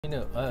The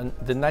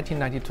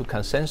 1992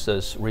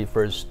 consensus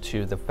refers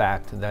to the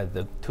fact that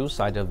the two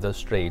sides of the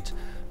strait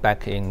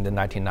back in the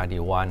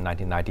 1991,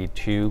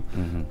 1992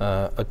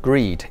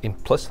 agreed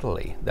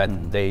implicitly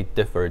that they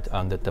differed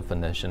on the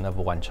definition of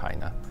one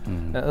China.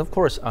 And of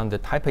course, on the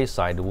Taipei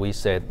side, we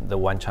said the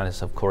one China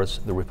is, of course,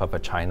 the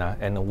Republic of China,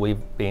 and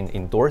we've been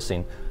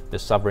endorsing the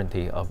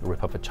sovereignty of the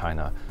Republic of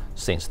China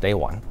since day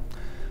one.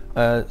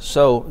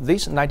 So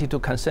this 92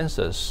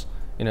 consensus,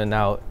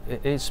 now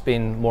it's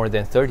been more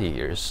than 30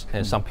 years,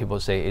 and some people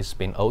say it's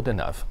been old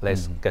enough.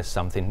 Let's get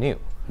something new.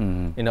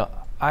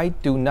 I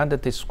do not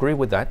disagree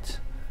with that,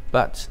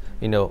 but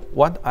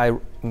what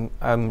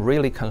I'm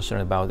really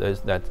concerned about is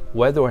that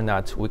whether or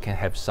not we can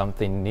have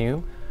something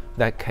new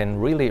that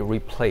can really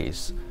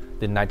replace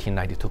the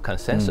 1992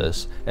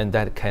 consensus, and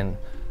that can,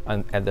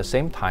 at the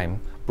same time,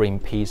 bring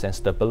peace and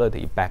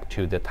stability back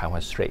to the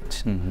Taiwan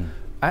Strait.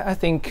 I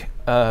think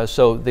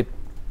so. The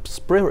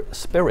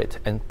spirit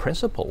and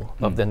principle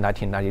of the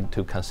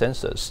 1992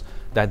 consensus,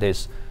 that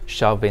is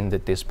shelving the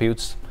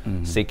disputes,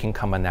 seeking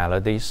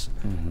commonalities,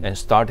 and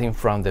starting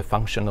from the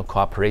functional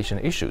cooperation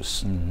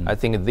issues. I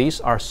think these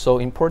are so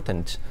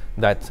important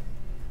that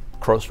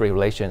cross-strait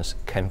relations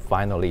can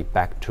finally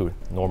back to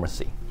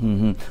normalcy.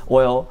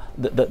 Well,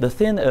 the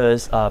thing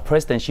is,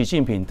 President Xi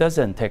Jinping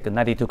doesn't take the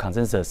 92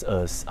 consensus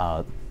as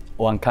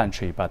one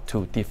country, but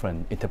two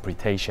different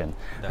interpretation,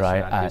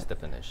 right? That's not his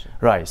definition.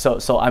 Right.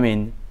 So I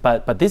mean,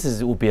 but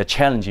this would be a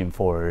challenging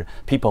for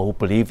people who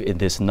believe in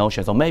this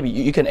notion. So maybe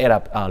you can add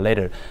up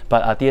later.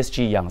 But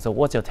DSG Yang, so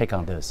what's your take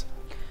on this?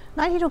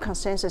 92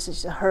 consensus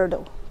is a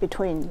hurdle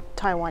between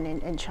Taiwan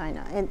and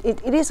China, and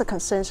it is a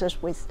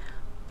consensus with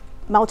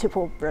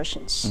multiple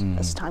versions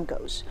as time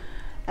goes.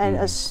 And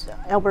as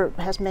Albert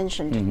has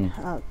mentioned,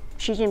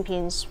 Xi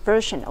Jinping's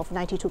version of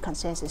 92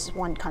 consensus is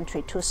one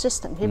country, two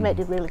system. He made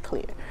it really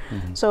clear.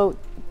 So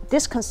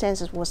this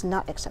consensus was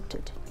not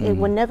accepted. It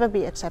will never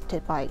be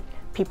accepted by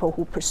people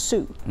who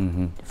pursue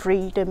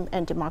freedom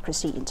and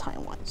democracy in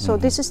Taiwan. So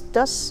this is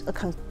thus a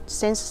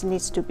consensus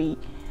needs to be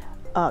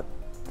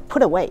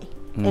put away,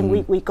 and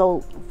we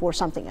go for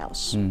something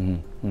else.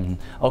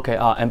 Okay,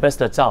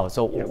 Ambassador Zhao,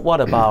 so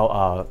what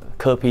about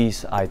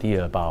Kirby's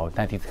idea about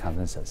 92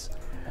 consensus?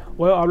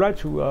 Well, I'd like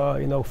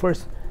to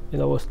first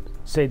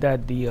say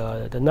that the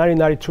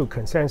 1992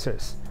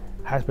 consensus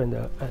has been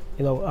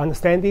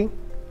understanding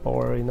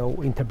or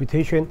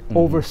interpretation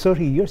over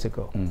 30 years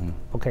ago.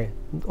 Okay,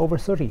 over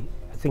 30,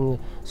 I think.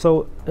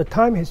 So the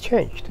time has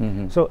changed.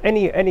 So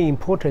any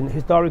important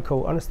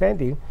historical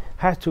understanding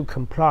has to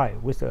comply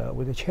with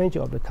the change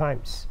of the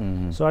times.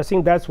 So I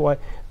think that's why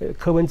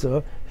Ke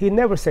Wen-je, he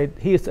never said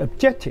he is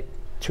objective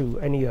to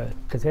any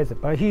consensus,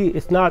 but he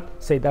is not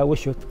say that we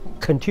should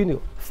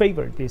continue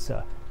favor this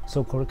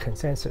so-called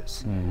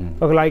consensus.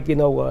 But like the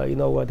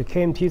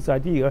KMT's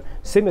idea,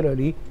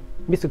 similarly,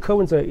 Mr. Ke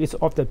Wen-je is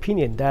of the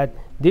opinion that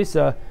this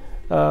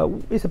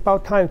is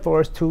about time for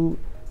us to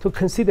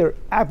consider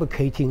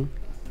advocating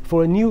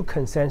for a new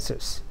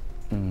consensus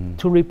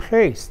to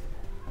replace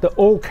the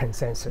old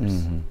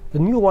consensus, the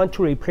new one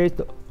to replace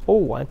the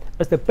old one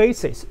as the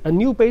basis, a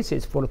new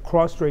basis for the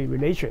cross-strait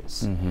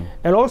relations.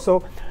 And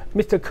also,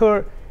 Mr.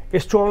 Ke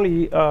is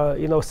strongly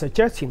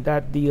suggesting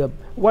that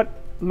what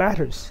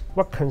matters,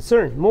 what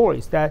concerns more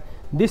is that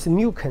this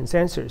new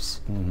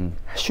consensus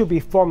should be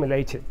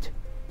formulated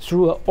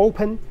through an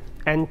open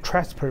and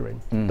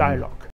transparent dialogue.